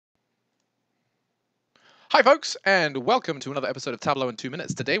Hi folks, and welcome to another episode of Tableau in 2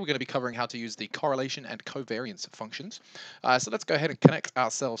 minutes. Today we're going to be covering how to use the correlation and covariance functions. So let's go ahead and connect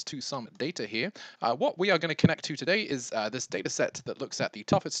ourselves to some data here. What we are going to connect to today is this data set that looks at the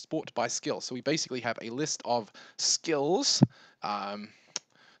toughest sport by skill. So we basically have a list of skills that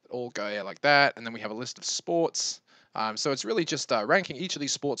all go here like that, and then we have a list of sports. So it's really just ranking each of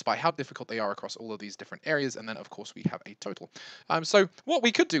these sports by how difficult they are across all of these different areas, and then of course we have a total. So what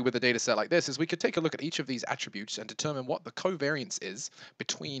we could do with a data set like this is we could take a look at each of these attributes and determine what the covariance is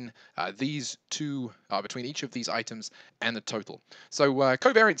between these two, between each of these items and the total. So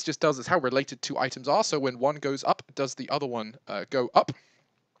covariance just tells us how related two items are. So when one goes up, does the other one go up?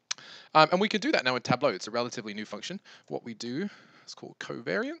 And we can do that now in Tableau. It's a relatively new function. What we do is called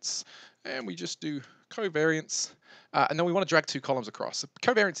covariance, and we just do covariance, and then we want to drag two columns across. So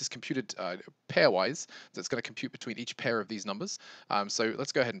covariance is computed pairwise, so it's going to compute between each pair of these numbers. So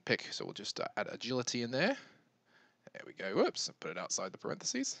let's go ahead and pick, so we'll just add agility in there. There we go, whoops, put it outside the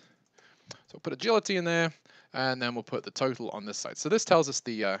parentheses. So we'll put agility in there, and then we'll put the total on this side. So this tells us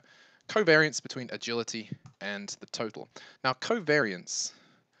the covariance between agility and the total. Now covariance,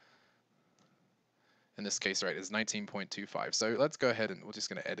 in this case, right, is 19.25. So let's go ahead and we're just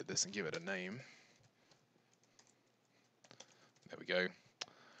going to edit this and give it a name. There we go.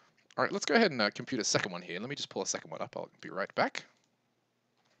 All right, let's go ahead and compute a second one here. Let me just pull a second one up. I'll be right back.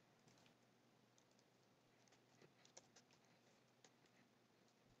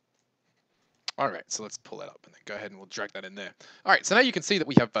 All right, so let's pull that up and then go ahead and we'll drag that in there. All right, so now you can see that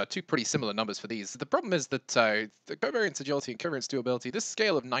we have two pretty similar numbers for these. The problem is that the covariance agility and covariance durability, this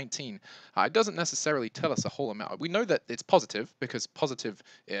scale of 19, it doesn't necessarily tell us a whole amount. We know that it's positive because positive,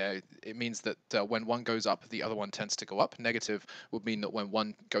 it means that when one goes up, the other one tends to go up. Negative would mean that when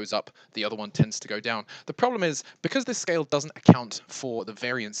one goes up, the other one tends to go down. The problem is because this scale doesn't account for the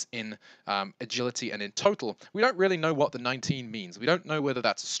variance in agility and in total, we don't really know what the 19 means. We don't know whether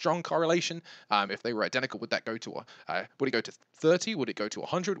that's a strong correlation. If they were identical, would that go to would it go to 30? Would it go to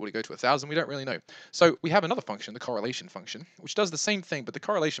 100? Would it go to 1,000? We don't really know. So we have another function, the correlation function, which does the same thing, but the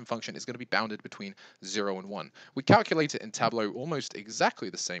correlation function is going to be bounded between 0 and 1. We calculate it in Tableau almost exactly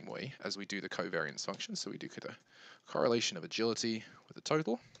the same way as we do the covariance function. So we do the correlation of agility with the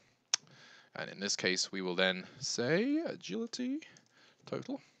total. And in this case, we will then say agility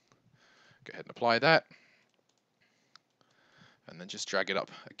total. Go ahead and apply that. And then just drag it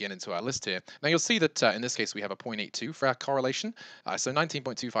up again into our list here. Now you'll see that in this case we have a 0.82 for our correlation. So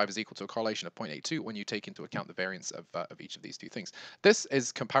 19.25 is equal to a correlation of 0.82 when you take into account the variance of each of these two things. This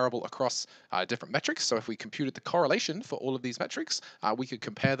is comparable across different metrics. So if we computed the correlation for all of these metrics, we could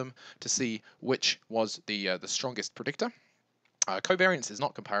compare them to see which was the strongest predictor. Covariance is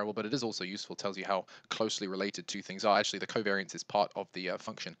not comparable, but it is also useful. Tells you how closely related two things are. Actually, the covariance is part of the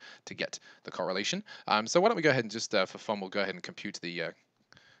function to get the correlation. So why don't we go ahead and just, for fun, we'll go ahead and compute the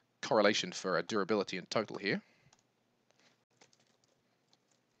correlation for durability and total here.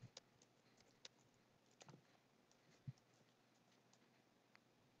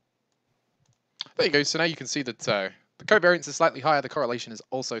 There you go. So now you can see that the covariance is slightly higher. The correlation is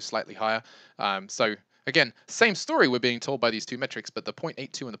also slightly higher. So again, same story we're being told by these two metrics, but the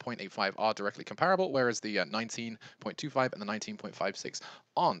 0.82 and the 0.85 are directly comparable, whereas the 19.25 and the 19.56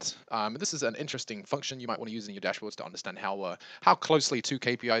 aren't. This is an interesting function you might want to use in your dashboards to understand how closely two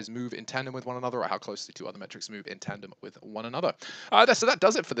KPIs move in tandem with one another, or how closely two other metrics move in tandem with one another. So that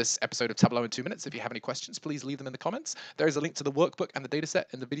does it for this episode of Tableau in 2 minutes. If you have any questions, please leave them in the comments. There is a link to the workbook and the dataset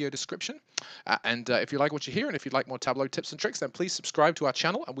in the video description. And if you like what you hear and if you'd like more Tableau tips and tricks, then please subscribe to our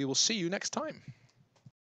channel, and we will see you next time.